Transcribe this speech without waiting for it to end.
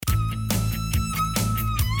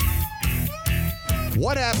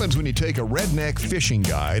What happens when you take a redneck fishing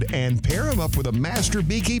guide and pair him up with a master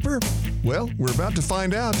beekeeper? Well, we're about to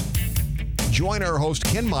find out. Join our host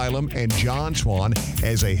Ken Milam and John Swan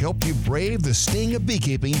as they help you brave the sting of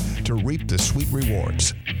beekeeping to reap the sweet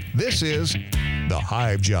rewards. This is The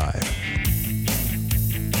Hive Jive.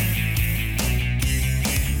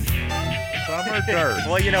 Summer dirt.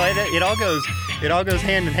 Well, you know, it all goes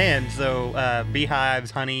hand in hand. So beehives,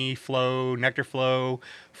 honey, flow, nectar flow,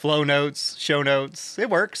 flow notes, show notes. It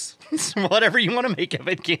works. Whatever you want to make of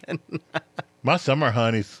it, Ken. My summer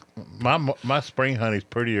honey's, my spring honey's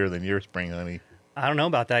prettier than your spring honey. I don't know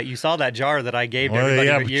about that. You saw that jar that I gave to Well, everybody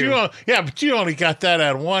yeah, but you. but you only got that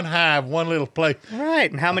out of one hive, one little place. Right.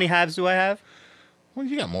 And how many hives do I have? Well,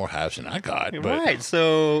 you got more hives than I got. But Right.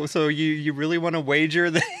 So you really want to wager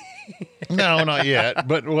that? No, not yet.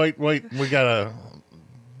 But wait, we gotta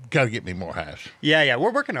get me more hives. Yeah,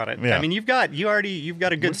 we're working on it. Yeah. I mean, you've got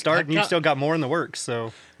a good start, and you've still got more in the works.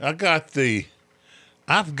 So I've got the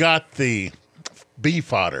bee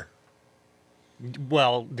fodder.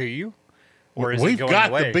 well, do you? Or is We've it going got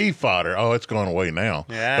away? the bee fodder. Oh, it's going away now.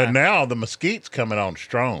 Yeah. But now the mesquite's coming on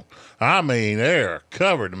strong. I mean, they're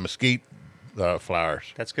covered in mesquite flowers.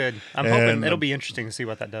 That's good. I'm And hoping it'll be interesting to see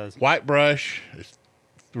what that does. Whitebrush is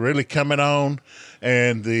really coming on,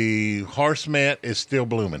 and the horse mint is still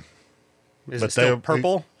blooming. Is But it still they're-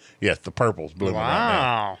 purple? Yes, the purple's blooming right now.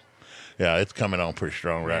 Wow. Yeah, it's coming on pretty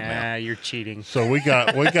strong right now. Yeah, you're cheating. So we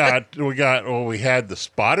had the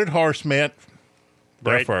spotted horse mint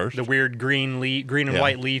there Right? first, The weird green and Yeah.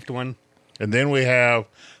 white leafed one. and then we have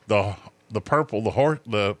the purple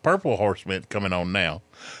horse mint coming on now,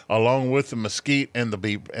 along with the mesquite and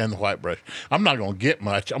the whitebrush. I'm not going to get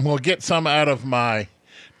much. I'm going to get some out of my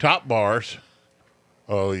top bars.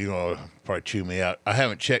 Oh, you're going to probably chew me out. I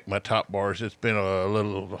haven't checked my top bars. It's been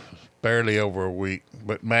barely over a week,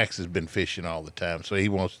 but Max has been fishing all the time. So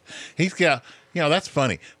he's got, that's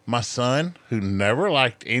funny. My son, who never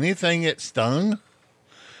liked anything that stung,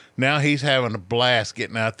 now he's having a blast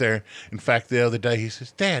getting out there. In fact, the other day he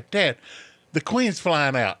says, Dad, the queen's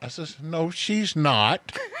flying out. I says, no, she's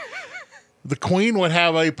not. The queen would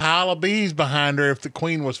have a pile of bees behind her if the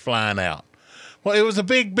queen was flying out. Well, it was a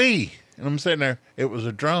big bee. And I'm sitting there, it was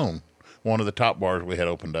a drone, one of the top bars we had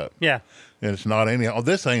opened up. Yeah. And it's not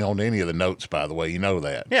this ain't on any of the notes, by the way. You know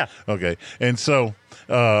that. Yeah. Okay. And so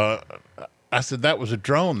I said, that was a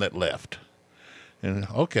drone that left. And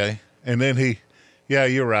okay. And then yeah,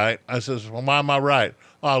 you're right. I says, well, why am I right?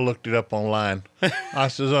 Oh, I looked it up online. I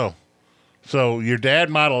says, oh. So your dad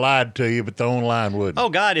might have lied to you, but the online wouldn't. Oh,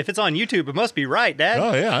 God, if it's on YouTube, it must be right, Dad.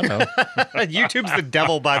 Oh, yeah, I know. YouTube's the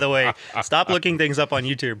devil, by the way. Stop looking things up on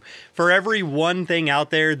YouTube. For every one thing out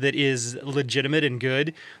there that is legitimate and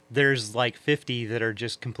good, there's like 50 that are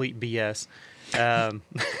just complete BS.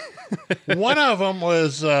 One of them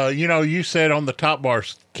was, you said on the top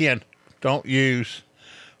bars, Ken, don't use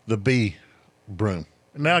the bee broom.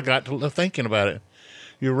 Now I got to thinking about it.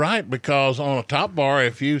 You're right, because on a top bar,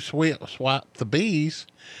 if you swipe the bees,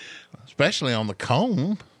 especially on the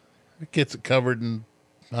comb, it gets it covered in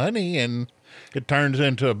honey, and it turns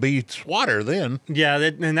into a bee swatter then. Yeah,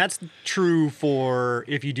 and that's true for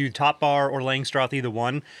if you do top bar or Langstroth, either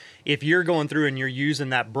one. If you're going through and you're using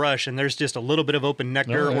that brush and there's just a little bit of open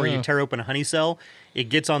nectar, or you tear open a honey cell, it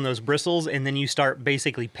gets on those bristles, and then you start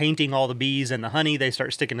basically painting all the bees and the honey. They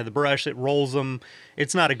start sticking to the brush. It rolls them.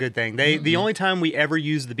 It's not a good thing. The only time we ever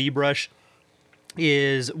use the bee brush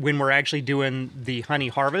is when we're actually doing the honey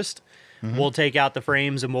harvest. We'll take out the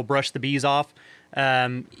frames and we'll brush the bees off.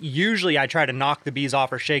 Usually I try to knock the bees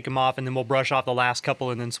off or shake them off, and then we'll brush off the last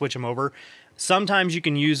couple and then switch them over. Sometimes you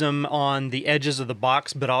can use them on the edges of the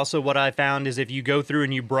box, but also what I found is if you go through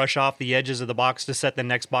and you brush off the edges of the box to set the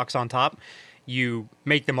next box on top, you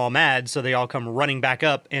make them all mad, so they all come running back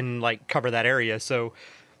up and like cover that area. So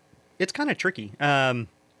it's kind of tricky.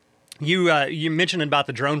 You mentioned about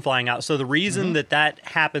the drone flying out. So the reason that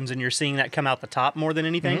happens and you're seeing that come out the top more than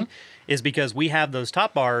anything is because we have those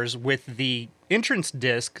top bars with the entrance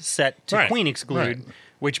disc set to queen exclude,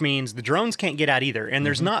 which means the drones can't get out either. And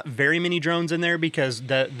there's not very many drones in there because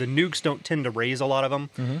the nukes don't tend to raise a lot of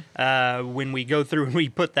them. When we go through and we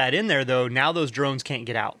put that in there, though, now those drones can't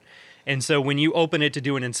get out. And so when you open it to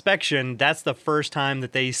do an inspection, that's the first time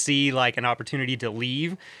that they see like an opportunity to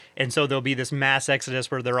leave. And so there'll be this mass exodus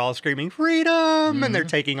where they're all screaming, freedom, and they're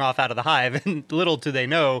taking off out of the hive. And little do they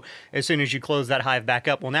know, as soon as you close that hive back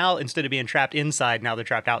up, well, now instead of being trapped inside, now they're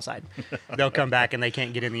trapped outside. They'll come back and they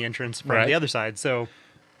can't get in the entrance from the other side. So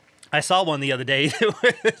I saw one the other day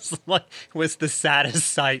that was the saddest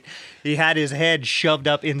sight. He had his head shoved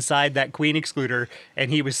up inside that queen excluder, and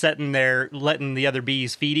he was sitting there letting the other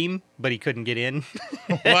bees feed him, but he couldn't get in.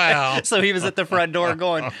 Wow. So he was at the front door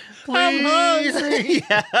going, "Please, I'm hungry.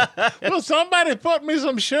 yeah, Will somebody put me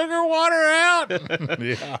some sugar water out?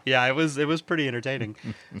 Yeah. yeah." It was pretty entertaining.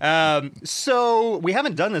 So we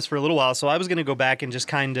haven't done this for a little while, so I was going to go back and just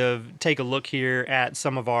kind of take a look here at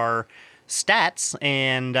some of our stats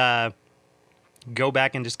and go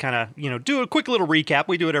back and just kind of, do a quick little recap.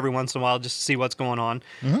 We do it every once in a while just to see what's going on.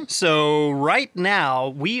 Mm-hmm. So right now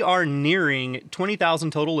we are nearing 20,000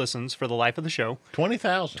 total listens for the life of the show.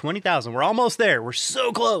 20,000. 20,000. We're almost there. We're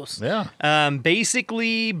so close. Yeah.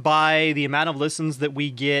 Basically, by the amount of listens that we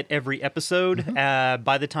get every episode, Mm-hmm.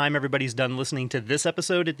 by the time everybody's done listening to this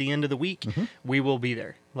episode at the end of the week, Mm-hmm. we will be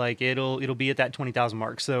there. Like it'll be at that 20,000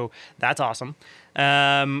 mark. So that's awesome.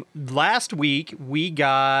 Last week we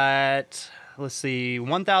got, let's see,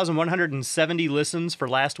 1,170 listens for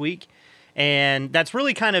last week. And that's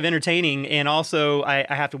really kind of entertaining. And also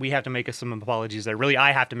we have to make some apologies there. Really,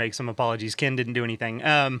 I have to make some apologies. Ken didn't do anything.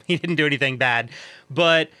 He didn't do anything bad,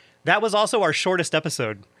 but that was also our shortest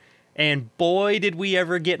episode. And boy, did we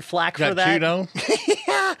ever get flack for that. Chewed on?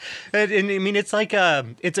 Yeah. And I mean, it's like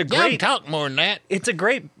it's a great... talk more than that. It's a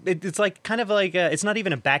great... It's like kind of like it's not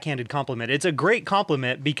even a backhanded compliment. It's a great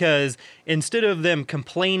compliment because instead of them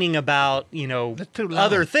complaining about,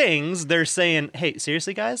 other things, they're saying, hey,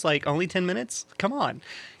 seriously, guys? Like, only 10 minutes? Come on.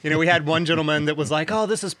 We had one gentleman that was like, oh,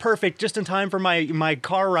 this is perfect, just in time for my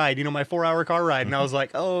car ride, my 4-hour car ride. And I was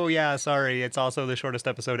like, oh, yeah, sorry. It's also the shortest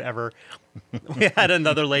episode ever. We had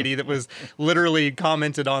another lady that was literally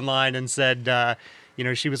commented online and said,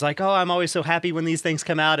 she was like, oh, I'm always so happy when these things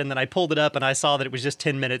come out. And then I pulled it up and I saw that it was just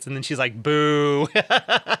 10 minutes. And then she's like, boo.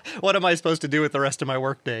 What am I supposed to do with the rest of my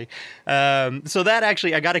workday? So that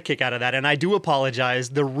actually, I got a kick out of that. And I do apologize.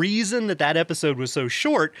 The reason that episode was so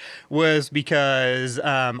short was because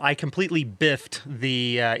I completely biffed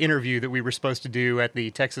the interview that we were supposed to do at the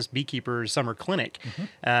Texas Beekeepers Summer Clinic.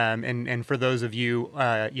 Mm-hmm. And for those of you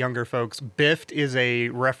younger folks, biffed is a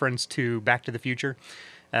reference to Back to the Future.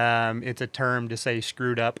 It's a term to say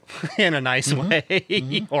screwed up in a nice way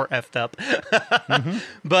or effed up.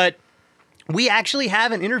 But we actually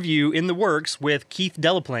have an interview in the works with Keith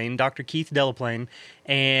Delaplane, Dr. Keith Delaplane,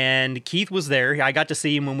 and Keith was there. I got to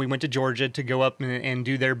see him when we went to Georgia to go up and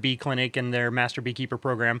do their bee clinic and their master beekeeper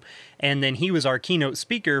program. And then he was our keynote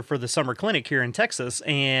speaker for the summer clinic here in Texas.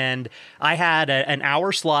 And I had an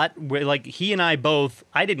hour slot where, like, he and I both,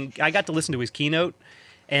 I got to listen to his keynote.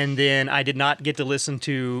 And then I did not get to listen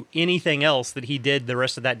to anything else that he did the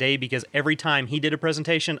rest of that day because every time he did a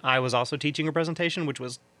presentation, I was also teaching a presentation, which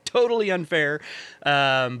was totally unfair.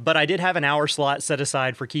 But I did have an hour slot set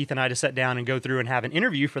aside for Keith and I to sit down and go through and have an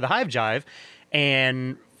interview for the Hive Jive.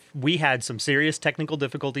 And we had some serious technical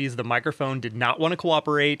difficulties. The microphone did not want to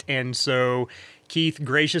cooperate. And so Keith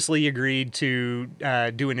graciously agreed to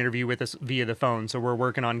do an interview with us via the phone. So we're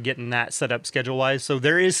working on getting that set up schedule-wise. So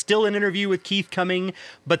there is still an interview with Keith coming,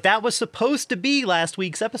 but that was supposed to be last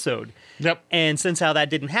week's episode. Yep. And since how that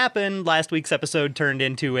didn't happen, last week's episode turned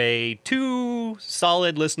into a 2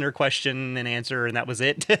 solid listener question and answer, and that was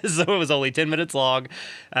it. So it was only 10 minutes long.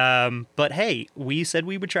 But hey, we said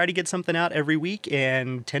we would try to get something out every week,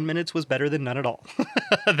 and 10 minutes was better than none at all.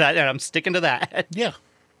 And I'm sticking to that. Yeah.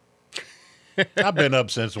 I've been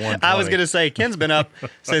up since 1:20. I was going to say, Ken's been up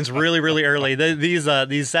since really, really early. These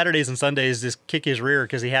Saturdays and Sundays just kick his rear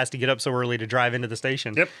because he has to get up so early to drive into the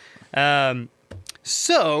station. Yep.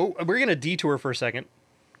 So we're going to detour for a second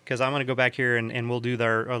because I'm going to go back here and we'll do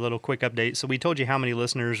our little quick update. So we told you how many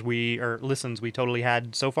listens we totally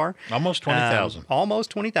had so far. Almost 20,000. Almost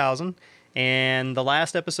 20,000. And the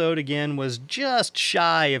last episode, again, was just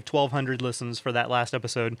shy of 1,200 listens for that last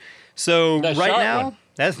episode. So That right short now, one.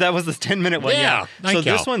 that was the 10-minute one. Yeah, So thank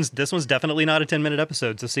y'all. this one's definitely not a 10-minute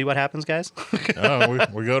episode. So see what happens, guys.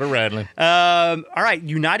 We go to rattling. All right.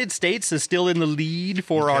 United States is still in the lead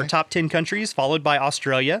for our top 10 countries, followed by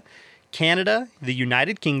Australia, Canada, the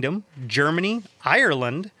United Kingdom, Germany,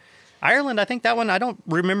 Ireland. I think that one, I don't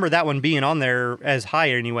remember that one being on there as high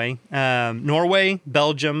anyway. Norway,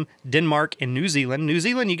 Belgium, Denmark, and New Zealand. New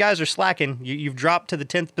Zealand, you guys are slacking. You've dropped to the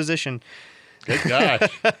 10th position. Good gosh.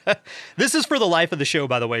 This is for the life of the show,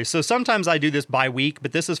 by the way. So sometimes I do this by week,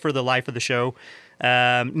 but this is for the life of the show.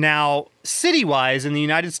 Now, city-wise in the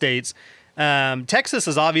United States, Texas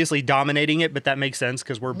is obviously dominating it, but that makes sense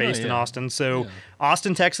because we're based in Austin. So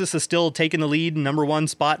Austin, Texas is still taking the lead, #1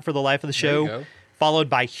 spot for the life of the show. There you go. Followed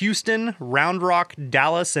by Houston, Round Rock,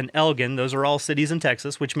 Dallas, and Elgin. Those are all cities in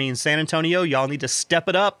Texas, which means San Antonio, y'all need to step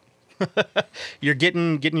it up. You're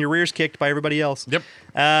getting your rears kicked by everybody else. Yep.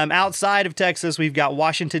 Outside of Texas, we've got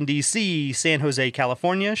Washington, D.C., San Jose,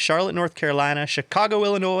 California, Charlotte, North Carolina, Chicago,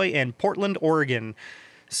 Illinois, and Portland, Oregon.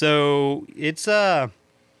 So it's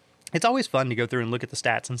always fun to go through and look at the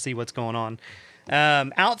stats and see what's going on.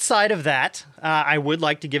 Outside of that, I would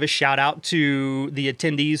like to give a shout out to the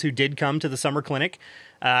attendees who did come to the summer clinic.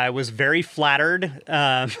 I was very flattered.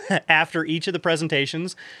 After each of the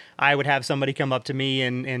presentations, I would have somebody come up to me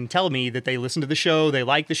and tell me that they listened to the show, they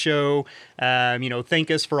like the show,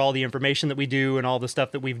 thank us for all the information that we do and all the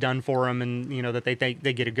stuff that we've done for them, and that they think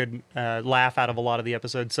they get a good laugh out of a lot of the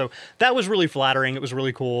episodes. So that was really flattering. It was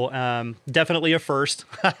really cool. Definitely a first.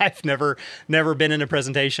 I've never been in a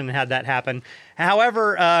presentation and had that happen.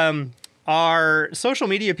 However, our social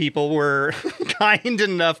media people were kind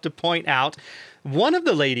enough to point out one of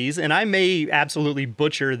the ladies, and I may absolutely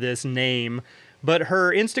butcher this name, but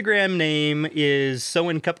her Instagram name is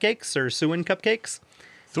Sewin Cupcakes or Sewin Cupcakes.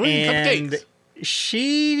 Sewin Cupcakes.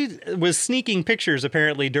 She was sneaking pictures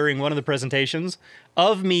apparently during one of the presentations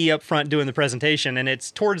of me up front doing the presentation, and it's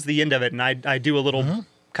towards the end of it, and I do a little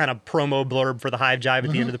kind of promo blurb for the Hive Jive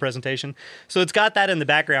at the end of the presentation. So it's got that in the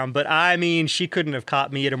background, but I mean, she couldn't have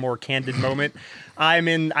caught me at a more candid moment.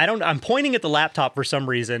 I'm pointing at the laptop for some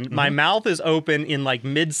reason. My mouth is open in like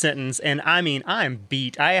mid-sentence, and I mean, I'm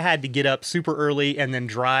beat. I had to get up super early and then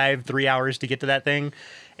drive 3 hours to get to that thing.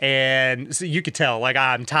 And so you could tell, like,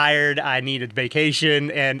 I'm tired, I needed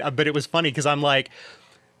vacation, but it was funny because I'm like,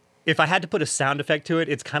 if I had to put a sound effect to it,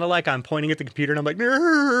 it's kind of like I'm pointing at the computer and I'm like,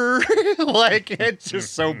 like, it's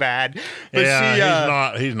just so bad. But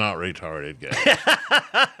yeah, he's not retarded,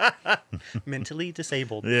 guy. Mentally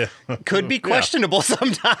disabled. Yeah. Could be questionable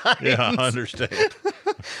sometimes. Yeah, I understand.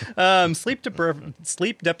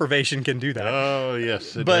 Sleep deprivation can do that. Oh,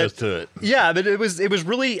 yes, it does to it. Yeah, but it was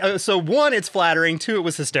really, so one, it's flattering. Two, it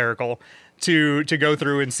was hysterical to go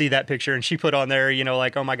through and see that picture. And she put on there,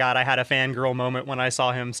 like, oh my God, I had a fangirl moment when I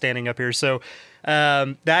saw him standing up here. So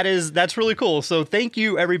that's really cool. So thank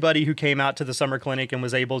you everybody who came out to the summer clinic and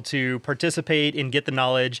was able to participate and get the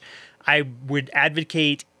knowledge. I would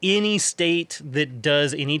advocate any state that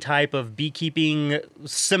does any type of beekeeping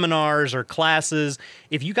seminars or classes.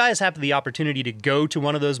 If you guys have the opportunity to go to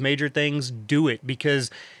one of those major things, do it, because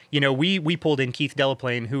we pulled in Keith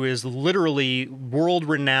Delaplane, who is literally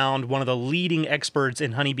world-renowned, one of the leading experts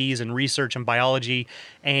in honeybees and research and biology,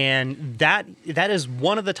 and that is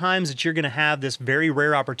one of the times that you're going to have this very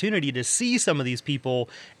rare opportunity to see some of these people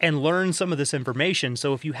and learn some of this information.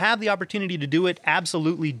 So if you have the opportunity to do it,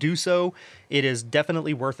 absolutely do so. It is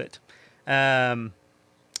definitely worth it.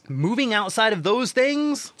 Moving outside of those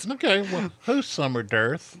things... Okay, well, who's Summer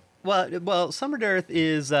Dearth? Well, Summer Dearth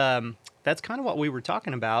is... that's kind of what we were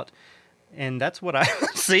talking about. And that's what I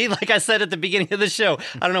see. Like I said at the beginning of the show,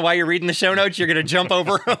 I don't know why you're reading the show notes. You're going to jump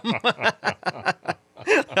over them.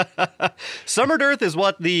 Summer Dearth is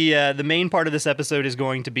what the main part of this episode is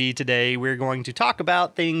going to be today. We're going to talk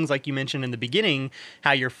about things like you mentioned in the beginning,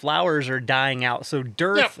 how your flowers are dying out. So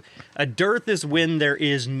a dearth is when there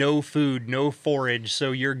is no food, no forage.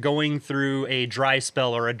 So you're going through a dry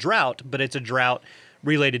spell or a drought, but it's a drought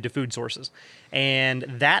related to food sources. And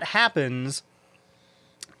that happens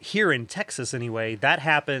here in Texas anyway. That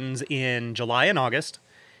happens in July and August.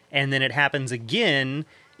 And then it happens again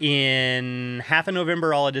in half of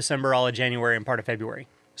November, all of December, all of January, and part of February.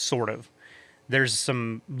 Sort of. There's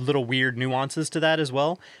some little weird nuances to that as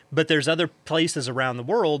well. But there's other places around the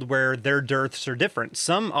world where their dearths are different.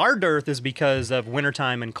 Our dearth is because of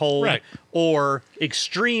wintertime and cold, right, or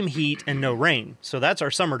extreme heat and no rain. So that's our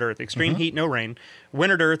summer dearth. Extreme heat, no rain.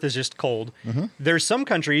 Winter dearth is just cold. There's some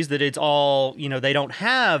countries that it's all, they don't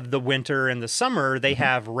have the winter and the summer. They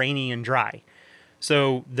have rainy and dry.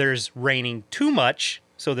 So there's raining too much,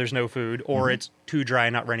 so there's no food, or it's too dry,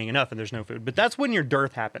 not raining enough, and there's no food. But that's when your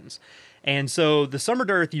dearth happens. And so the summer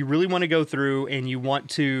dearth, you really want to go through and you want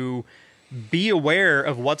to be aware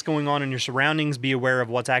of what's going on in your surroundings, be aware of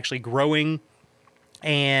what's actually growing,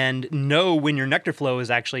 and know when your nectar flow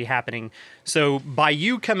is actually happening. So by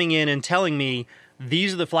you coming in and telling me,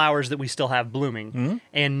 these are the flowers that we still have blooming,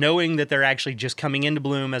 and knowing that they're actually just coming into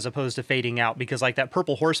bloom as opposed to fading out, because like that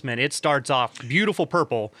purple horseman, it starts off beautiful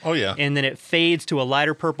purple. Oh, yeah. And then it fades to a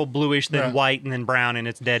lighter purple, bluish, then white, and then brown, and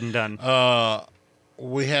it's dead and done.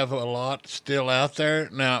 We have a lot still out there.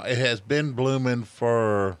 Now, it has been blooming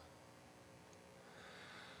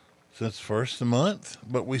since first of the month,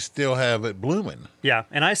 but we still have it blooming. Yeah,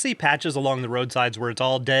 and I see patches along the roadsides where it's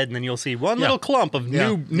all dead, and then you'll see one little clump of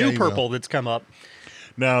new purple that's come up.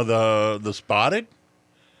 Now, the spotted,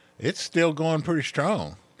 it's still going pretty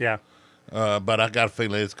strong. Yeah. But I got a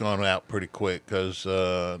feeling it's going out pretty quick because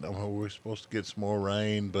we're supposed to get some more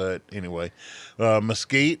rain. But anyway,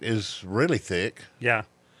 mesquite is really thick. Yeah.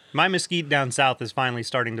 My mesquite down south is finally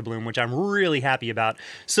starting to bloom, which I'm really happy about.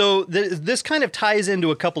 So this kind of ties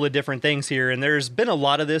into a couple of different things here, and there's been a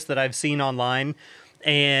lot of this that I've seen online,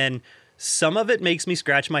 and some of it makes me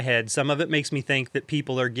scratch my head. Some of it makes me think that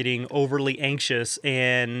people are getting overly anxious,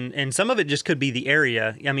 and some of it just could be the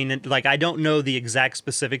area. I mean, like, I don't know the exact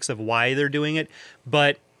specifics of why they're doing it,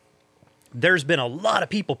 but there's been a lot of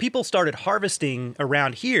people. People started harvesting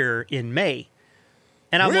around here in May.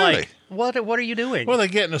 And I'm Really? like, what are you doing? Well, they're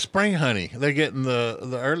getting the spring honey. They're getting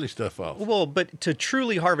the early stuff off. Well, but to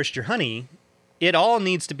truly harvest your honey, it all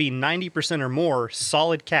needs to be 90% or more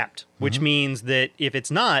solid capped, which means that if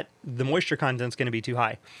it's not, the moisture content's going to be too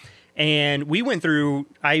high. And we went through,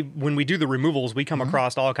 when we do the removals, we come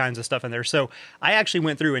across all kinds of stuff in there. So I actually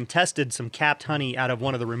went through and tested some capped honey out of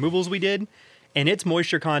one of the removals we did, and its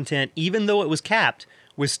moisture content, even though it was capped,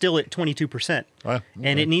 was still at 22%. Okay.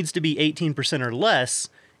 And it needs to be 18% or less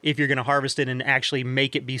if you're going to harvest it and actually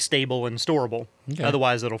make it be stable and storable. Okay.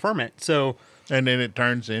 Otherwise, it'll ferment. So, And then it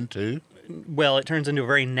turns into? well, it turns into a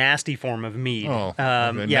very nasty form of mead. Oh,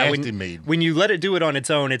 nasty mead. When you let it do it on its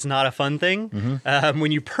own, it's not a fun thing.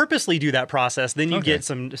 When you purposely do that process, then you get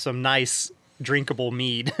some nice drinkable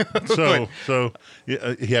mead. So you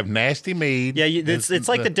have nasty mead. Yeah, it's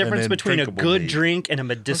like the difference between a good mead. drink and a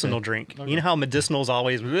medicinal drink. You know how medicinal's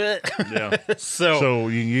always... Yeah. So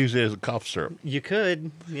you can use it as a cough syrup. you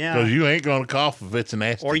could, yeah. Because you ain't going to cough if it's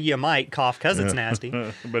nasty. Or you might cough because it's nasty.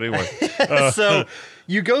 But anyway. So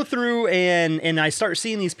you go through and I start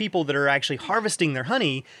seeing these people that are actually harvesting their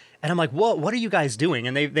honey, and I'm like, what are you guys doing?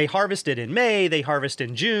 And they harvested in May, they harvest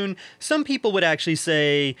in June. Some people would actually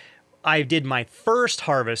say, I did my first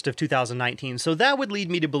harvest of 2019. So that would lead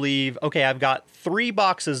me to believe, okay, I've got 3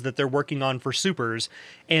 boxes that they're working on for supers,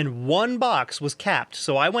 and 1 box was capped.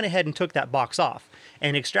 So I went ahead and took that box off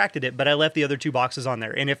and extracted it, but I left the other 2 boxes on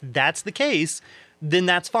there. And if that's the case, then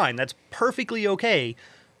that's fine. That's perfectly okay.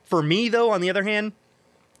 For me, though, on the other hand,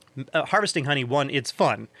 harvesting honey, it's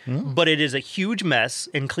fun, but it is a huge mess,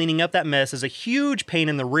 and cleaning up that mess is a huge pain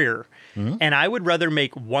in the rear. And I would rather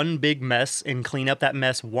make one big mess and clean up that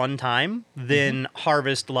mess one time than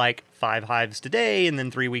harvest like 5 hives today, and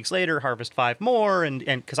then 3 weeks later harvest 5 more, and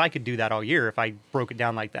because I could do that all year if I broke it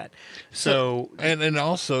down like that. So and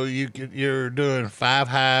also you're doing 5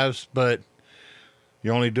 hives, but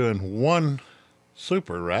you're only doing 1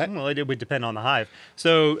 super, right? Well, it would depend on the hive.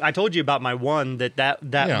 So I told you about my one that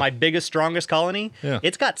my biggest, strongest colony. Yeah.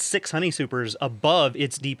 It's got 6 honey supers above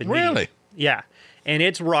its deep and mead. Really? Yeah. And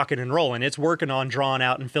it's rocking and rolling. It's working on drawing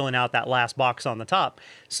out and filling out that last box on the top.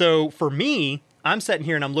 So for me, I'm sitting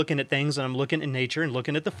here and I'm looking at things, and I'm looking at nature and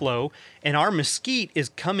looking at the flow, and our mesquite is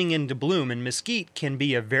coming into bloom, and mesquite can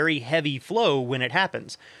be a very heavy flow when it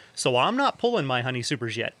happens. So I'm not pulling my honey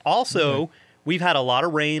supers yet. Also, we've had a lot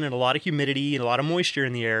of rain and a lot of humidity and a lot of moisture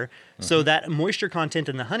in the air. So that moisture content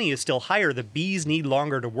in the honey is still higher. The bees need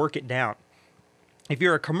longer to work it down. If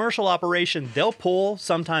you're a commercial operation, they'll pull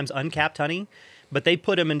sometimes uncapped honey, but they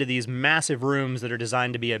put them into these massive rooms that are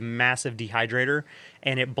designed to be a massive dehydrator,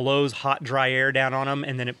 and it blows hot, dry air down on them,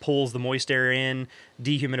 and then it pulls the moist air in,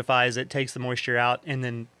 dehumidifies it, takes the moisture out, and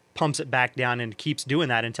then pumps it back down and keeps doing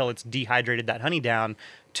that until it's dehydrated that honey down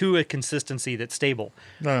to a consistency that's stable.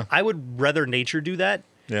 No. I would rather nature do that.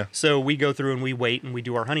 Yeah. So we go through and we wait and we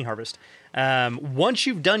do our honey harvest. Once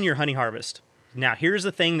you've done your honey harvest, now here's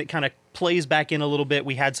the thing that kind of plays back in a little bit.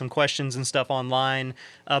 We had some questions and stuff online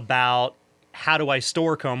about how do I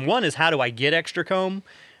store comb. One is, how do I get extra comb?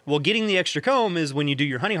 Well, getting the extra comb is when you do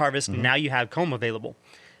your honey harvest, now you have comb available.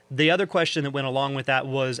 The other question that went along with that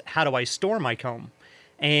was, how do I store my comb?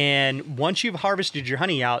 And once you've harvested your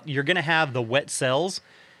honey out, you're going to have the wet cells,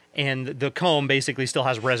 and the comb basically still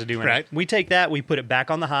has residue in it. We take that, we put it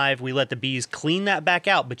back on the hive, we let the bees clean that back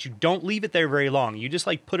out, but you don't leave it there very long. You just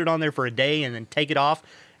like put it on there for a day and then take it off,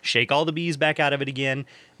 shake all the bees back out of it again.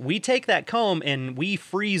 We take that comb and we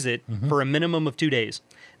freeze it for a minimum of 2 days.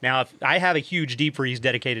 Now, if I have a huge deep freeze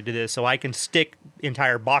dedicated to this, so I can stick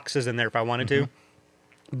entire boxes in there if I wanted to.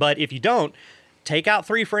 But if you don't, take out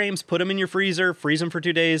 3 frames, put them in your freezer, freeze them for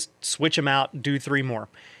 2 days, switch them out, do 3 more.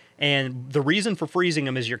 And the reason for freezing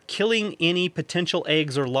them is you're killing any potential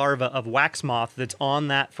eggs or larvae of wax moth that's on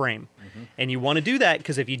that frame. And you want to do that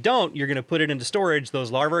because if you don't, you're going to put it into storage.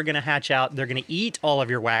 Those larvae are going to hatch out. They're going to eat all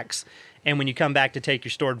of your wax. And when you come back to take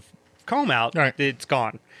your stored comb out, it's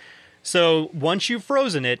gone. So once you've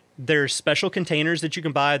frozen it, there's special containers that you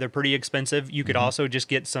can buy. They're pretty expensive. You could also just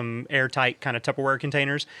get some airtight kind of Tupperware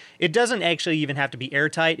containers. It doesn't actually even have to be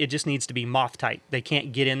airtight. It just needs to be moth tight. They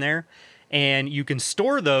can't get in there. And you can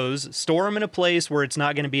store them in a place where it's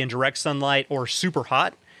not going to be in direct sunlight or super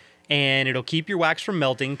hot. And it'll keep your wax from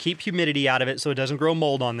melting, keep humidity out of it so it doesn't grow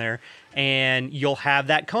mold on there. And you'll have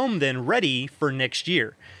that comb then ready for next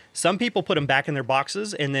year. Some people put them back in their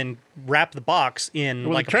boxes and then wrap the box in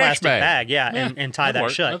With like a trash plastic bag, and tie that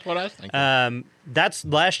work. shut. That's what I was thinking. That's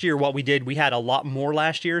last year what we did. We had a lot more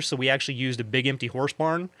last year, so we actually used a big empty horse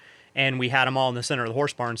barn, and we had them all in the center of the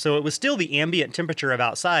horse barn. So it was still the ambient temperature of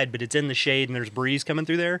outside, but it's in the shade and there's breeze coming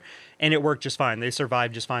through there, and it worked just fine. They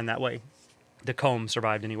survived just fine that way. The comb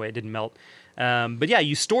survived anyway. It didn't melt. But yeah,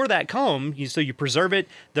 you store that comb, so you preserve it.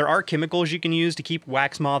 There are chemicals you can use to keep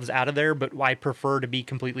wax moths out of there, but I prefer to be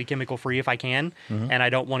completely chemical free if I can. And I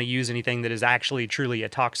don't want to use anything that is actually truly a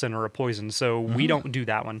toxin or a poison. So we don't do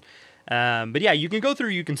that one. But yeah, you can go through,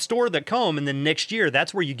 you can store the comb, and then next year,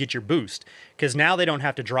 that's where you get your boost. Because now they don't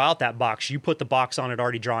have to draw out that box. You put the box on it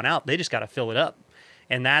already drawn out. They just got to fill it up.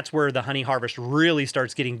 And that's where the honey harvest really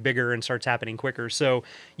starts getting bigger and starts happening quicker. So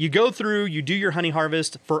you go through, you do your honey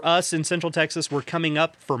harvest. For us in Central Texas, we're coming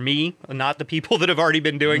up, for me, not the people that have already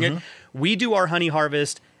been doing it. We do our honey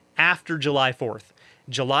harvest after July 4th.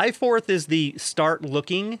 July 4th is the start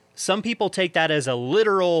looking. Some people take that as a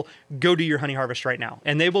literal go do your honey harvest right now.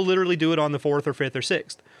 And they will literally do it on the 4th or 5th or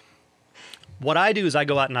 6th. What I do is I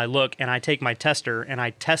go out and I look and I take my tester and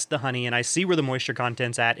I test the honey and I see where the moisture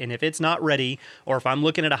content's at. And if it's not ready, or if I'm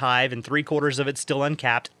looking at a hive and 3/4 of it's still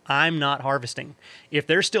uncapped, I'm not harvesting. If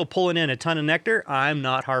they're still pulling in a ton of nectar, I'm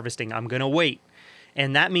not harvesting. I'm going to wait.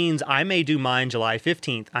 And that means I may do mine July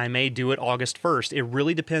 15th. I may do it August 1st. It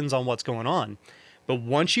really depends on what's going on. But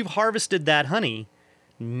once you've harvested that honey,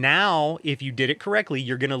 now if you did it correctly,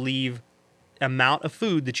 you're going to leave amount of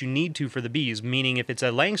food that you need to for the bees. Meaning if it's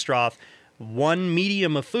a Langstroth, one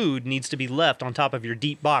medium of food needs to be left on top of your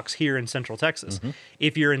deep box here in Central Texas.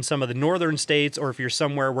 If you're in some of the northern states, or if you're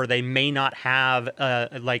somewhere where they may not have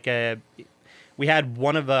we had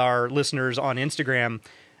one of our listeners on Instagram,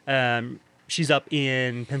 she's up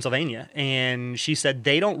in Pennsylvania, and she said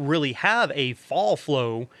they don't really have a fall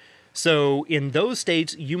flow. So in those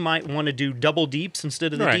states, you might want to do double deeps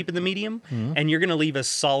instead of the deep and the medium, and you're going to leave a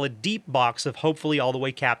solid deep box of hopefully all the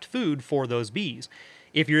way capped food for those bees.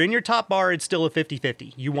 If you're in your top bar, it's still a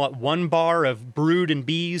 50-50. You want 1 bar of brood and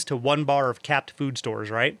bees to 1 bar of capped food stores,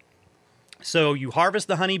 right? So you harvest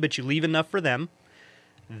the honey, but you leave enough for them.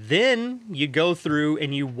 Then you go through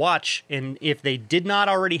and you watch, and if they did not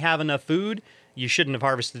already have enough food, you shouldn't have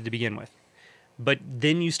harvested to begin with. But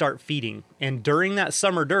then you start feeding. And during that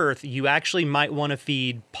summer dearth, you actually might want to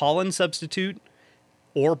feed pollen substitute,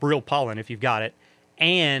 or real pollen if you've got it,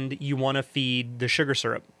 and you want to feed the sugar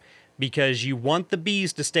syrup. Because you want the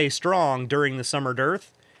bees to stay strong during the summer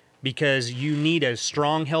dearth, because you need a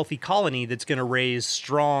strong, healthy colony that's going to raise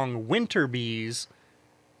strong winter bees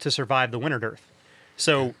to survive the winter dearth.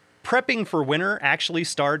 So prepping for winter actually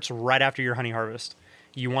starts right after your honey harvest.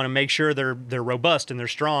 You want to make sure they're robust and they're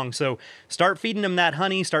strong. So start feeding them that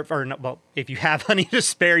honey. If you have honey to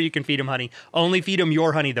spare, you can feed them honey. Only feed them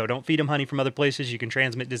your honey, though. Don't feed them honey from other places. You can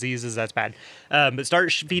transmit diseases. That's bad. But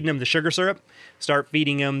start feeding them the sugar syrup. Start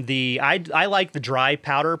feeding them I like the dry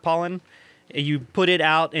powder pollen. You put it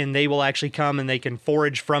out and they will actually come and they can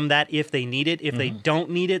forage from that if they need it. If they don't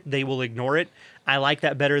need it, they will ignore it. I like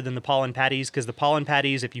that better than the pollen patties, because the pollen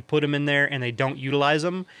patties, if you put them in there and they don't utilize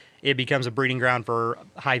them, it becomes a breeding ground for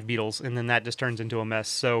hive beetles, and then that just turns into a mess.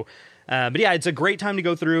 So, but yeah, it's a great time to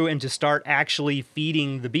go through and to start actually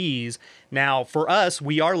feeding the bees. Now, for us,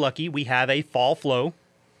 we are lucky. We have a fall flow.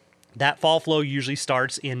 That fall flow usually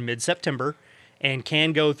starts in mid-September and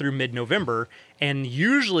can go through mid-November. And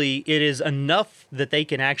usually it is enough that they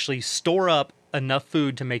can actually store up enough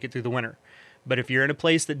food to make it through the winter. But if you're in a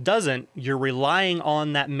place that doesn't, you're relying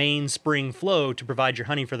on that main spring flow to provide your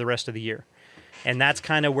honey for the rest of the year. And that's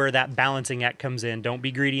kind of where that balancing act comes in. Don't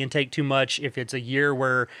be greedy and take too much. If it's a year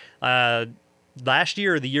where last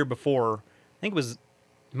year or the year before, I think it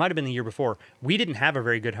might have been the year before, we didn't have a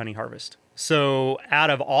very good honey harvest. So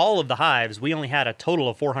out of all of the hives, we only had a total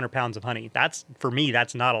of 400 pounds of honey. For me,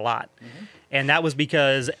 that's not a lot. And that was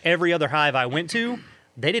because every other hive I went to,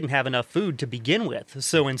 they didn't have enough food to begin with.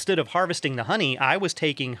 So instead of harvesting the honey, I was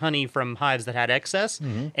taking honey from hives that had excess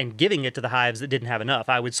and giving it to the hives that didn't have enough.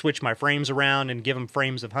 I would switch my frames around and give them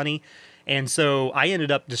frames of honey. And so I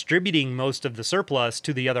ended up distributing most of the surplus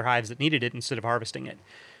to the other hives that needed it instead of harvesting it.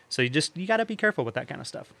 So you got to be careful with that kind of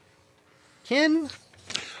stuff. Ken,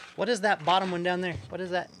 what is that bottom one down there? What is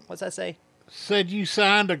that? What's that say? said you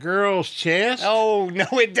signed a girl's chest. Oh, no,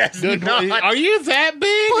 it does not. Are you that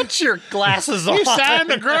big? Put your glasses on. You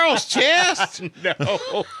signed a girl's chest?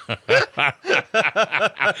 No.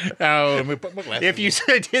 Oh, let me put my glasses If you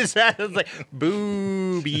said his that, it's like,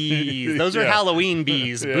 boobies. Those are Yeah. Halloween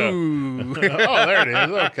bees. Yeah. Boo. Oh, there it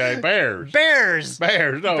is. Okay, bears. Bears.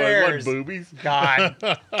 Bears. No, Bears. it wasn't boobies. God.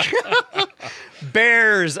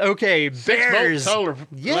 Bears. Okay, 6 bears. volts solar.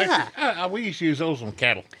 Yeah. Electric. We used to use those on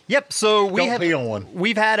cattle. Yep. So Don't pee on one.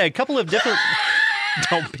 we've had a couple of different.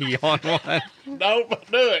 Don't pee on one. Don't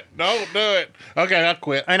do it. Don't do it. Okay, I'll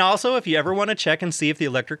quit. And also, if you ever want to check and see if the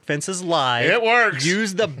electric fence is live, It works.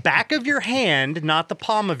 use the back of your hand, not the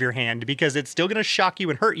palm of your hand, because it's still going to shock you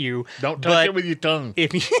and hurt you. Don't touch But it with your tongue.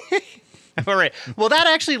 if you all right, well, that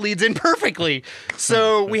actually leads in perfectly.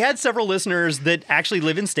 So we had several listeners that actually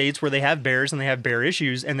live in states where they have bears and they have bear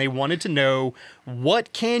issues, and they wanted to know,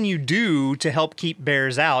 what can you do to help keep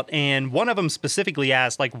bears out? And one of them specifically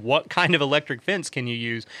asked, like, what kind of electric fence can you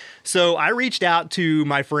use? So I reached out to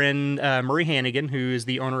my friend Murray Hannigan, who is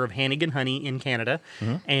the owner of Hannigan Honey in Canada.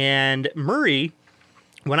 And Murray,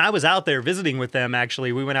 when I was out there visiting with them,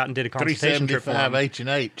 actually, we went out and did a consultation trip for 375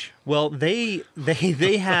 them. H&H. Well, they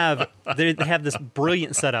have they have this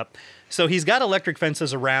brilliant setup. So he's got electric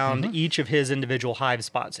fences around each of his individual hive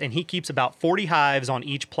spots, and he keeps about 40 hives on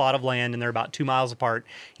each plot of land, and they're about 2 miles apart.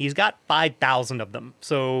 He's got 5,000 of them,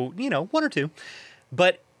 so one or two.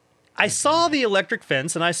 But I saw the electric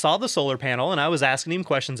fence and I saw the solar panel, and I was asking him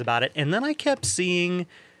questions about it, and then I kept seeing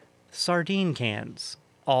sardine cans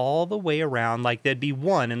all the way around, like there'd be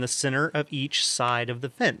one in the center of each side of the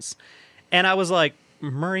fence. And I was like,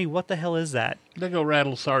 Murray, what the hell is that? They go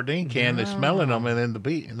rattle a sardine can. They're smelling them and then the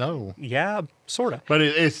beat. No. Yeah, sort of. But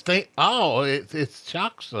it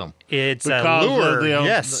shocks them. It's a Because of lure, the-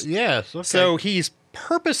 yes. Yes. Okay. So he's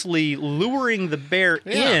purposely luring the bear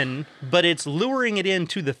in, but it's luring it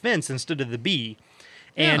into the fence instead of the bee.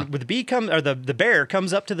 And with the bear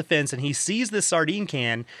comes up to the fence and he sees this sardine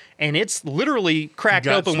can, and it's literally cracked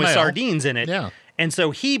got open with smell. sardines in it. Yeah. And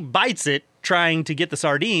so he bites it trying to get the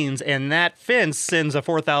sardines, and that fence sends a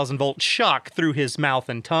 4,000 volt shock through his mouth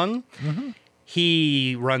and tongue.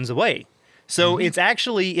 He runs away. So it's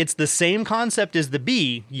the same concept as the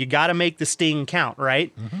bee. You got to make the sting count,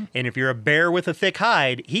 right? And if you're a bear with a thick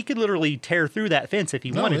hide, he could literally tear through that fence if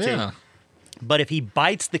he wanted to. But if he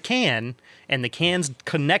bites the can and the can's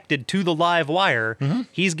connected to the live wire,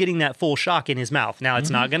 he's getting that full shock in his mouth. Now, it's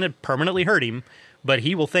not going to permanently hurt him, but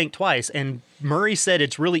he will think twice. And Murray said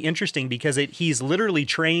it's really interesting because he's literally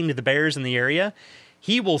trained the bears in the area.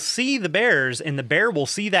 He will see the bears, and the bear will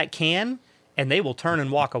see that can, and they will turn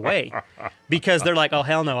and walk away because they're like, oh,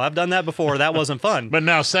 hell no, I've done that before. That wasn't fun. But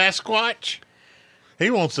now Sasquatch,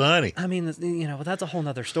 he wants the honey. I mean, that's a whole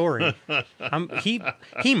nother story.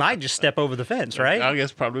 He might just step over the fence, right? I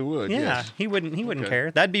guess probably would. Yeah, Yes. he wouldn't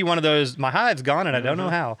care. That'd be one of those, my hive's gone and I don't know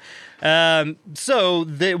how. So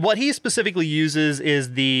what he specifically uses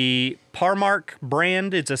is the Parmark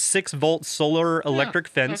brand. It's a 6-volt solar electric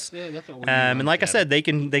fence. That's what we And like I said, they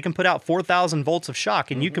can put out 4,000 volts of shock,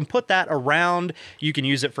 and you can put that around. You can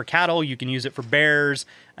use it for cattle. You can use it for bears.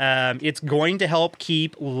 It's going to help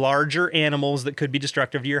keep larger animals that could be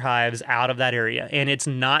destructive to your hives out of that area. And it's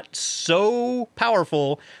not so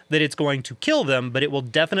powerful that it's going to kill them, but it will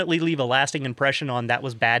definitely leave a lasting impression on that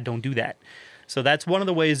was bad, don't do that. So that's one of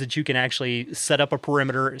the ways that you can actually set up a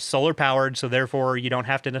perimeter, solar powered, so therefore you don't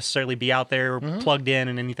have to necessarily be out there plugged in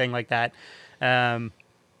and anything like that.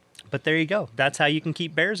 But there you go. That's how you can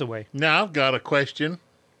keep bears away. Now I've got a question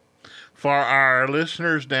for our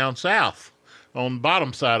listeners down south on the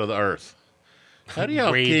bottom side of the earth. How do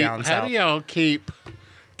y'all Way down south. keep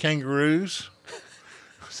kangaroos?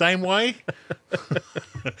 Same way? Do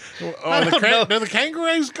the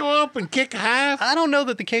kangaroos go up and kick a hive? I don't know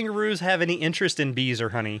that the kangaroos have any interest in bees or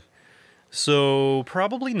honey. So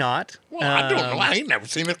probably not. Well, I don't know. I ain't never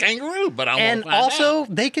seen a kangaroo, but I And want to find also,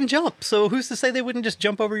 out. they can jump. So who's to say they wouldn't just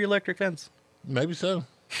jump over your electric fence? Maybe so.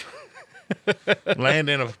 Land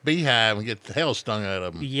in a beehive and get the hell stung out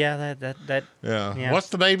of them. Yeah, that Yeah. Yeah. What's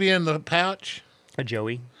the baby in the pouch? a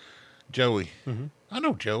Joey. Joey. I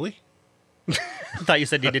know Joey. I thought you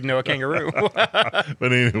said you didn't know a kangaroo.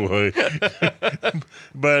 But anyway.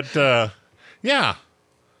 Yeah.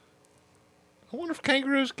 I wonder if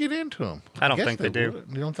kangaroos get into them. I don't think they do. Would.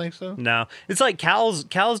 You don't think so? No, it's like cows.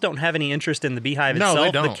 Cows don't have any interest in the beehive No, itself.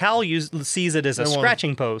 they don't. The cow sees it as a They want-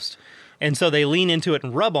 scratching post, and so they lean into it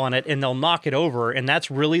and rub on it, and they'll knock it over. And that's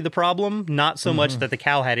really the problem. Not so much that the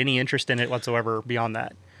cow had any interest in it whatsoever. Beyond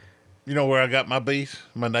that, You know where I got my bees?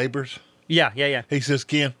 My neighbors? yeah. He says,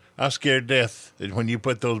 Ken, I was scared to death when you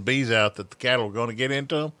put those bees out that the cattle were going to get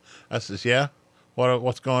into them. I says, yeah,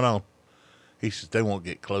 what's going on? He says, they won't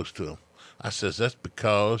get close to them. I says, that's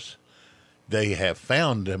because they have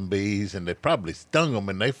found them bees and they probably stung them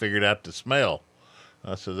and they figured out the smell.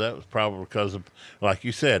 I said, that was probably because of, like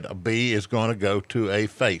you said, a bee is going to go to a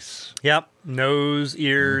face. Yep. Nose,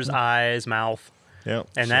 ears, eyes, mouth. Yep.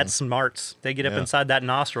 And that's smarts. They get up Yeah. inside that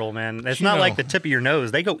nostril, man. It's You not know- like the tip of your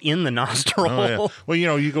nose. They go in the nostril. Oh, yeah.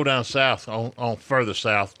 Well, you go down south, on further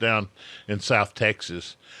south, down in South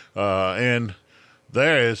Texas, and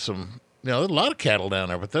there is some, there's a lot of cattle down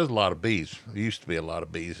there, but there's a lot of bees. There used to be a lot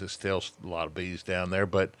of bees. There's still a lot of bees down there,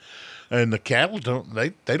 and the cattle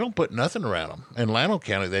they don't put nothing around them. In Llano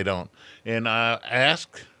County, they don't. And I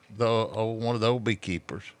asked one of the old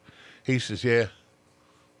beekeepers. He says, yeah,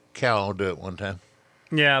 cow will do it one time.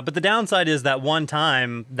 Yeah, but the downside is that one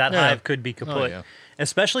time that Yeah. hive could be kaput, yeah.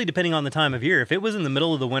 especially depending on the time of year. If it was in the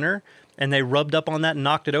middle of the winter and they rubbed up on that and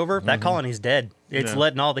knocked it over, that colony's dead. It's Yeah.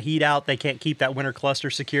 letting all the heat out. They can't keep that winter cluster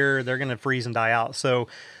secure. They're going to freeze and die out. So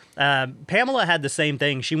Pamela had the same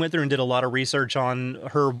thing. She went through and did a lot of research on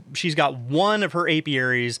her. She's got one of her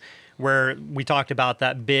apiaries where we talked about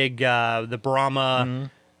that big, the Brahma...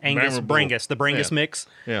 Brahma bull. the Brangus Yeah. mix.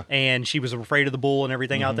 Yeah. And she was afraid of the bull and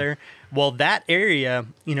everything out there. Well, that area,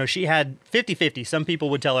 she had 50-50. Some people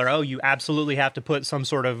would tell her, oh, you absolutely have to put some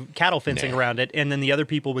sort of cattle fencing around it. And then the other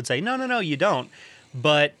people would say, no, you don't.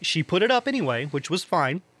 But she put it up anyway, which was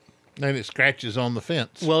fine. And it scratches on the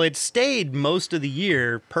fence. Well, it stayed most of the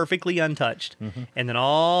year perfectly untouched. And then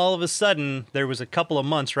all of a sudden, there was a couple of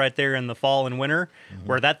months right there in the fall and winter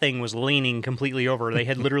where that thing was leaning completely over. They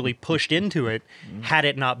had literally pushed into it. Had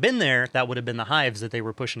it not been there, that would have been the hives that they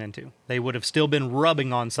were pushing into. They would have still been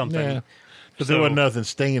rubbing on something. Yeah. Because there wasn't nothing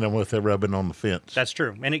stinging them with their rubbing on the fence. That's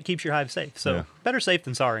true. And it keeps your hive safe. So Yeah. better safe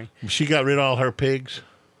than sorry. She got rid of all her pigs.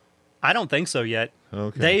 I don't think so yet.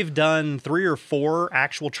 Okay. They've done 3 or 4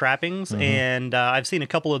 actual trappings, and I've seen a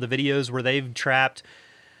couple of the videos where they've trapped.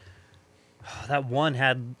 That one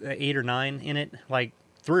had 8 or 9 in it, like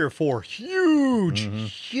 3 or 4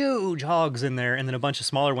 huge hogs in there, and then a bunch of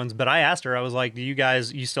smaller ones. But I asked her, I was like, "Do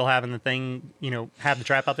you still having the thing? Have the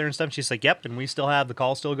trap out there and stuff?" She's like, "Yep," and we still have the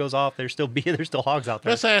call. Still goes off. There's still hogs out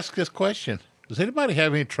there. Let's ask this question. Does anybody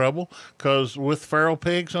have any trouble with feral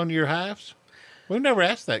pigs on your hives? We've never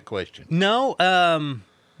asked that question. No,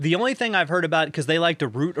 the only thing I've heard about, because they like to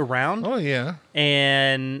root around. Oh, yeah.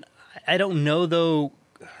 And I don't know, though.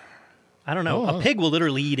 I don't know. Oh. A pig will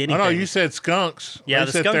literally eat anything. Oh, no, you said skunks. Yeah, They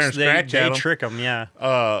the sit there skunks, and scratch they at 'em. trick them, yeah.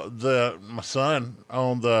 My son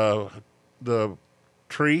on the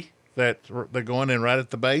tree that they're going in right at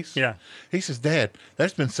the base. Yeah. He says, Dad,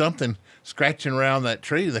 there's been something scratching around that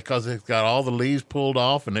tree because it's got all the leaves pulled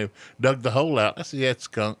off and they've dug the hole out. I said, yeah, it's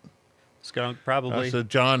skunk. Skunk, probably. I said,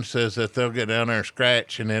 John says that they'll get down there and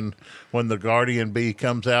scratch, and then when the guardian bee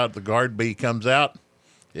comes out, the guard bee comes out,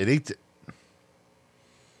 it eats it.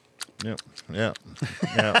 Yep.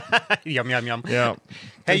 Yum, yum, yum. Yeah.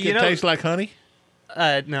 Hey, Think it tastes like honey?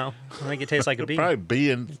 No. I think it tastes like a bee. Probably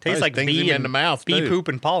bee and Tastes like stings bee him and in the mouth bee too. poop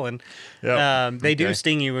and pollen. Yep. They do Okay.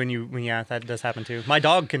 sting you yeah, that does happen too. My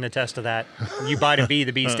dog can attest to that. You bite a bee,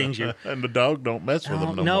 the bee stings you. And the dog don't mess with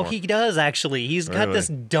him no No, more. he does actually. He's got Really? this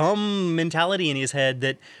dumb mentality in his head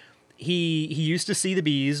that he used to see the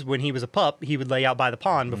bees when he was a pup. He would lay out by the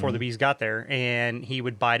pond before the bees got there, and he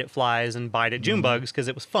would bite at flies and bite at June bugs because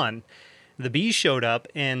it was fun. The bees showed up,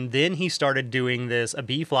 and then he started doing this. A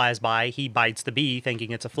bee flies by, he bites the bee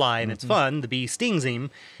thinking it's a fly and it's fun. The bee stings him,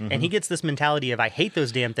 and he gets this mentality of, I hate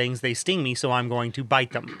those damn things. They sting me, so I'm going to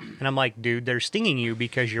bite them. And I'm like, dude, they're stinging you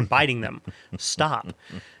because you're biting them. Stop.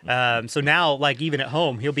 So now, like, even at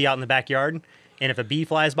home, he'll be out in the backyard, and if a bee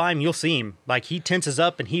flies by him, you'll see him. Like, he tenses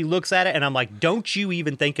up and he looks at it, and I'm like, don't you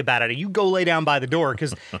even think about it. You go lay down by the door,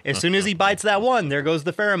 because as soon as he bites that one, there goes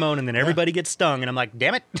the pheromone, and then everybody gets stung. And I'm like,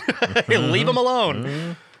 damn it, leave him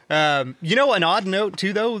alone. An odd note,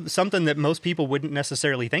 too, though, something that most people wouldn't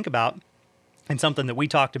necessarily think about, and something that we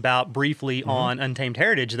talked about briefly on Untamed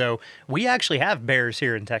Heritage, though, we actually have bears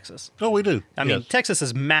here in Texas. Oh, we do. I mean, Texas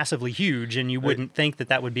is massively huge, and you wouldn't think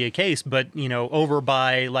that would be a case. But, over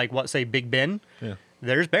by, say, Big Bend,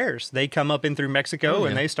 there's bears. They come up in through Mexico,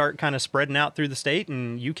 and they start kind of spreading out through the state,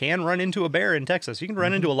 and you can run into a bear in Texas. You can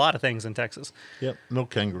run into a lot of things in Texas. Yep. No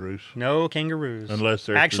kangaroos. No kangaroos. Unless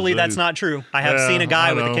they're Actually, that's not true. I have seen a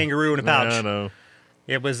guy with a kangaroo in a pouch. Yeah, I know.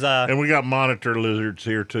 It was... And we got monitor lizards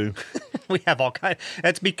here, too. We have all kinds.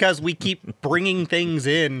 That's because we keep bringing things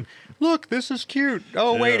in. Look, this is cute.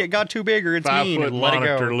 Oh, wait, Yeah. it got too big or it's 5 mean. foot And let it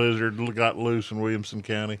monitor go. lizard got loose in Williamson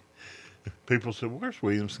County. People said, where's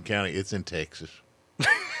Williamson County? It's in Texas.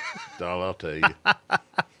 That's all I'll tell you.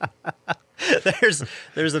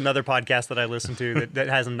 There's another podcast that I listen to that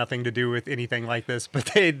has nothing to do with anything like this, but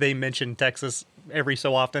they mention Texas every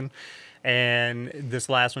so often. And this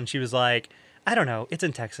last one, she was like, I don't know, it's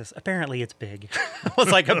in Texas. Apparently it's big. I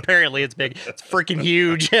was like, apparently it's big. It's freaking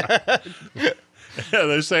huge. Yeah,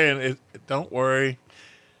 they're saying, don't worry,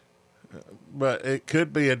 but it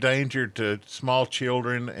could be a danger to small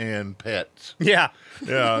children and pets. Yeah.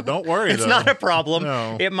 Yeah, don't worry, It's though. not a problem.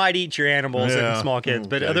 No. It might eat your animals Yeah. and small kids,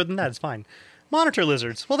 but Okay. other than that, it's fine. Monitor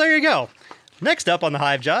lizards. Well, there you go. Next up on the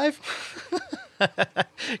Hive Jive,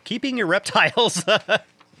 keeping your reptiles.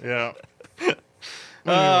 Yeah.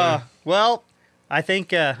 Well, I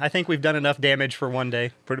think we've done enough damage for one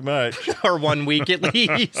day Pretty much. or 1 week at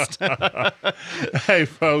least. Hey,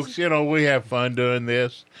 folks, we have fun doing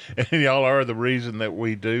this, and y'all are the reason that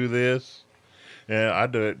we do this. And I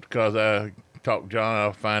do it because I talk to John.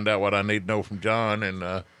 I'll find out what I need to know from John.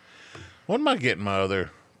 And when am I getting my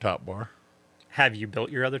other top bar? Have you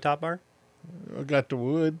built your other top bar? I got the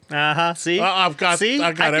wood. See, I've got- See,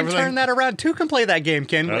 I got can everything. turn that around. Two can play that game.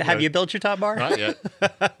 Ken, Okay. have you built your top bar? Not yet.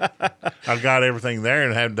 I've got everything there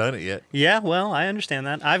and haven't done it yet. Yeah, well, I understand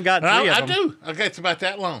that. I've got 3 I of them. do. Okay, it's about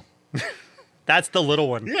that long. That's the little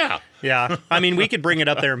one. Yeah. Yeah, I mean, we could bring it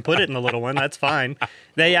up there and put it in the little one. That's fine.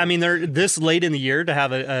 They're this late in the year to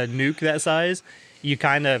have a nuke that size. You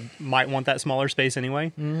kind of might want that smaller space anyway.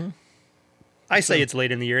 Mm-hmm. I say it's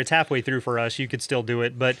late in the year. It's halfway through for us. You could still do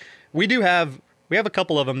it, but we have a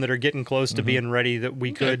couple of them that are getting close to being ready that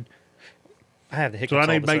we could. I have the hiccups. So I all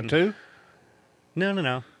need of to a make sudden. 2?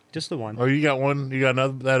 No, just the one. Oh, you got one? You got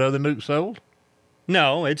that other nuke sold?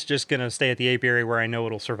 No, it's just gonna stay at the apiary where I know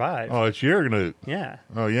it'll survive. Oh, it's your nuke. Yeah.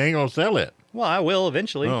 Oh, you ain't gonna sell it. Well, I will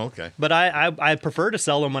eventually. Oh, okay. But I prefer to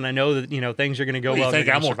sell them when I know that things are going to go What, you well. think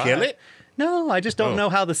they're I'm gonna survive. kill it? No, I just don't Oh. know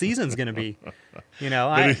how the season's going to be.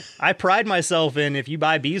 I pride myself in, if you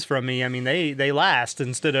buy bees from me, I mean they last,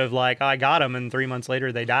 instead of like I got them and 3 months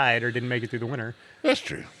later they died or didn't make it through the winter. That's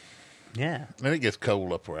true. Yeah. And it gets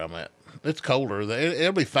cold up where I'm at. It's colder.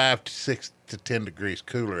 It'll be 5 to 6 to 10 degrees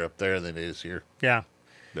cooler up there than it is here. Yeah.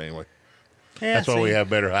 But anyway, Yeah. that's why we have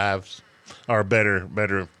better hives, or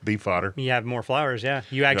better bee fodder. You have more flowers. Yeah.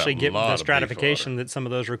 You actually a get lot the of bee stratification that some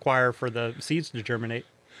of those require for the seeds to germinate.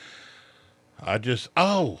 On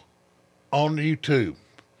YouTube,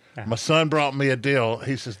 my son brought me a deal.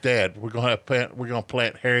 He says, "Dad, we're gonna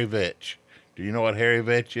plant hairy vetch. Do you know what hairy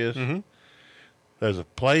vetch is?" Mm-hmm. There's a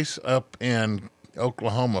place up in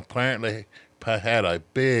Oklahoma apparently had a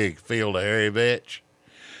big field of hairy vetch,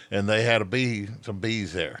 and they had some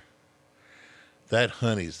bees there. That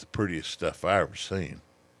honey's the prettiest stuff I ever seen.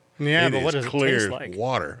 Yeah, It but what is does it clear taste like?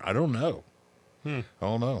 water. I don't know. I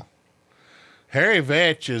don't know. Hairy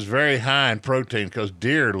vetch is very high in protein because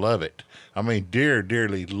deer love it. I mean, deer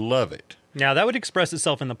dearly love it. Now that would express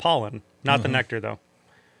itself in the pollen, not the nectar, though.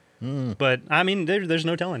 But I mean, there's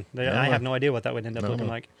no telling. I have no idea what that would end up looking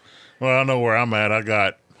like. Well, I know where I'm at. I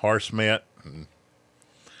got horse mint, and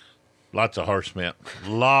lots of horse mint.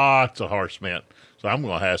 So I'm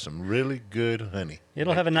going to have some really good honey.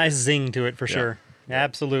 It'll have a nice zing to it for sure.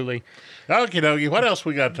 Absolutely. Okie dokie. What else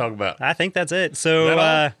we got to talk about? I think that's it. So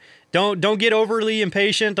That don't get overly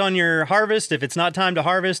impatient on your harvest. If it's not time to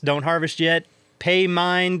harvest, don't harvest yet. Pay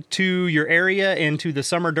mind to your area and to the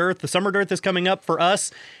summer dearth. The summer dearth is coming up for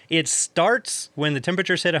us. It starts when the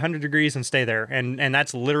temperatures hit 100 degrees and stay there. And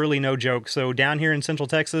that's literally no joke. So down here in Central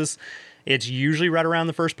Texas, it's usually right around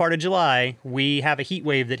the first part of July. We have a heat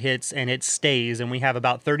wave that hits and it stays. And we have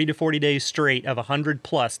about 30 to 40 days straight of 100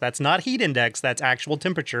 plus. That's not heat index. That's actual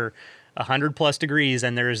temperature. 100 plus degrees,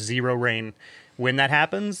 and there's zero rain. When that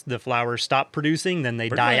happens, the flowers stop producing, then they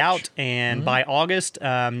die out, and by August,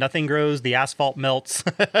 nothing grows, the asphalt melts.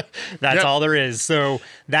 That's all there is. So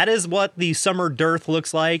that is what the summer dearth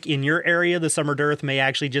looks like. In your area, the summer dearth may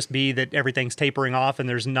actually just be that everything's tapering off and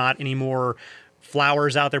there's not any more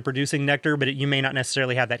flowers out there producing nectar, but you may not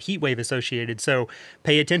necessarily have that heat wave associated. So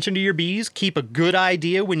pay attention to your bees. Keep a good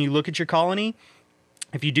idea when you look at your colony.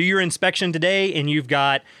 If you do your inspection today and you've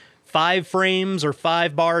got 5 frames or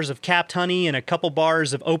 5 bars of capped honey and a couple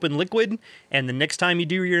bars of open liquid, and the next time you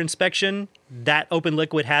do your inspection, that open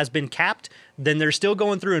liquid has been capped, then they're still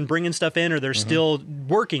going through and bringing stuff in, or they're still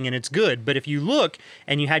working and it's good. But if you look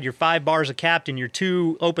and you had your 5 bars of capped and your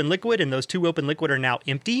 2 open liquid, and those 2 open liquid are now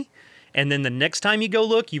empty, and then the next time you go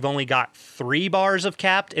look, you've only got 3 bars of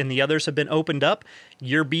capped and the others have been opened up,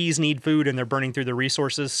 your bees need food and they're burning through the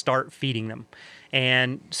resources. Start feeding them.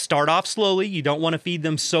 And start off slowly. You don't want to feed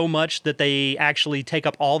them so much that they actually take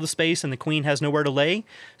up all the space and the queen has nowhere to lay.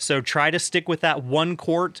 So try to stick with that 1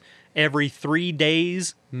 quart every 3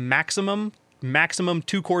 days maximum maximum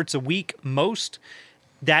 2 quarts a week, most.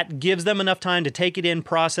 That gives them enough time to take it in,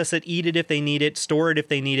 process it, eat it if they need it, store it if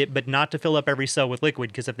they need it, but not to fill up every cell with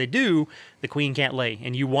liquid, because if they do, the queen can't lay.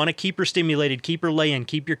 And you want to keep her stimulated, keep her laying,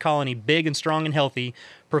 keep your colony big and strong and healthy.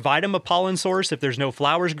 Provide them a pollen source. If there's no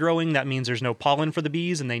flowers growing, that means there's no pollen for the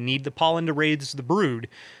bees, and they need the pollen to raise the brood.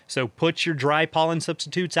 So put your dry pollen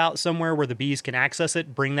substitutes out somewhere where the bees can access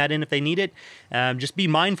it. Bring that in if they need it. Just be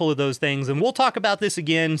mindful of those things. And we'll talk about this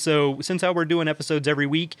again. So since how we're doing episodes every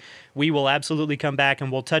week, we will absolutely come back and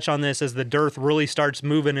we'll touch on this as the dearth really starts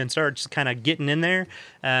moving and starts kind of getting in there,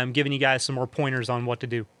 giving you guys some more pointers on what to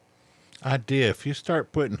do. Idea. If you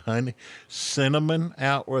start putting cinnamon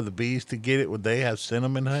out where the bees to get it, would they have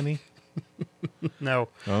cinnamon honey? No.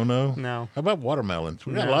 Oh, no? No. How about watermelons?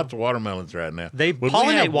 We got lots of watermelons right now. They Would we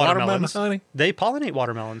pollinate have watermelon watermelons. honey? They pollinate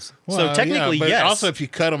watermelons. Well, so technically, but yes. Also, if you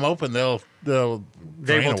cut them open, they'll will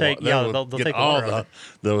take they'll take get the all water out of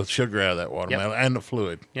the sugar out of that watermelon and the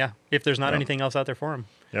fluid. Yeah, if there's not anything else out there for them.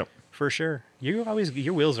 Yep. For sure.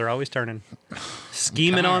 Your wheels are always turning.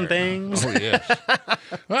 Scheming on things. Oh, yes.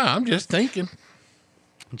 Well, I'm just thinking.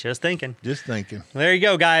 Just thinking. There you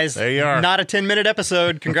go, guys. There you are. Not a 10-minute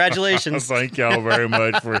episode. Congratulations. Thank y'all very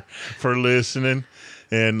much for listening.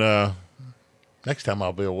 And next time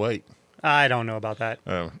I'll be awake. I don't know about that.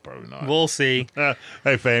 Probably not. We'll see.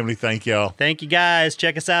 Hey, family, thank y'all. Thank you, guys.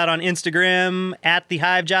 Check us out on Instagram at The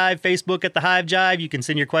Hive Jive, Facebook at The Hive Jive. You can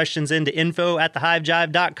send your questions into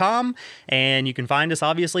info@thehivejive.com. And you can find us,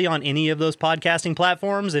 obviously, on any of those podcasting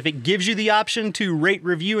platforms. If it gives you the option to rate,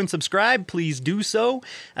 review, and subscribe, please do so.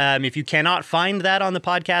 If you cannot find that on the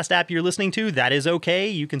podcast app you're listening to, that is okay.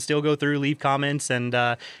 You can still go through, leave comments, and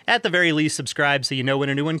at the very least, subscribe so you know when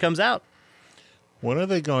a new one comes out. When are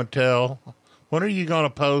they going to tell? When are you going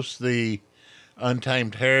to post the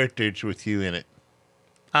Untamed Heritage with you in it?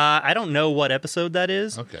 I don't know what episode that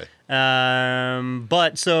is. Okay.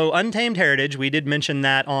 But so Untamed Heritage, we did mention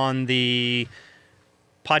that on the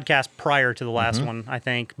podcast prior to the last one, I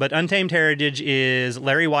think. But Untamed Heritage is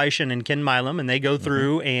Larry Weishan and Ken Milam, and they go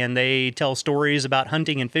through and they tell stories about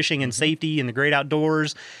hunting and fishing and safety and the great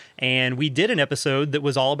outdoors. And we did an episode that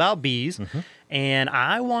was all about bees. And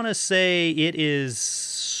I want to say it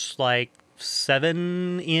is like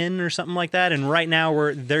 7 in or something like that. And right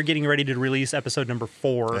now they're getting ready to release episode number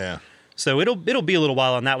 4. Yeah. So it'll be a little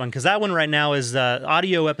while on that one, because that one right now is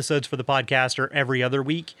audio episodes for the podcast are every other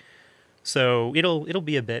week. So it'll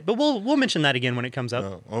be a bit, but we'll mention that again when it comes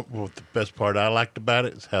up. Well, the best part I liked about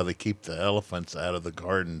it is how they keep the elephants out of the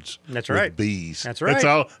gardens. That's with right. Bees. That's right. That's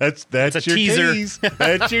all. That's a your teaser. tease.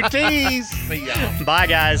 That's your tease. See y'all. Bye,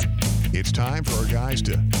 guys. It's time for our guys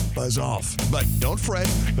to buzz off. But don't fret,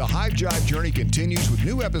 the Hive Jive journey continues with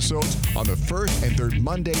new episodes on the first and third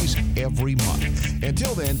Mondays every month.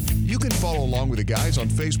 Until then, you can follow along with the guys on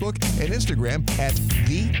Facebook and Instagram at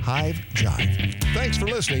The Hive Jive. Thanks for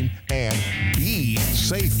listening, and be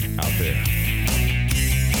safe out there.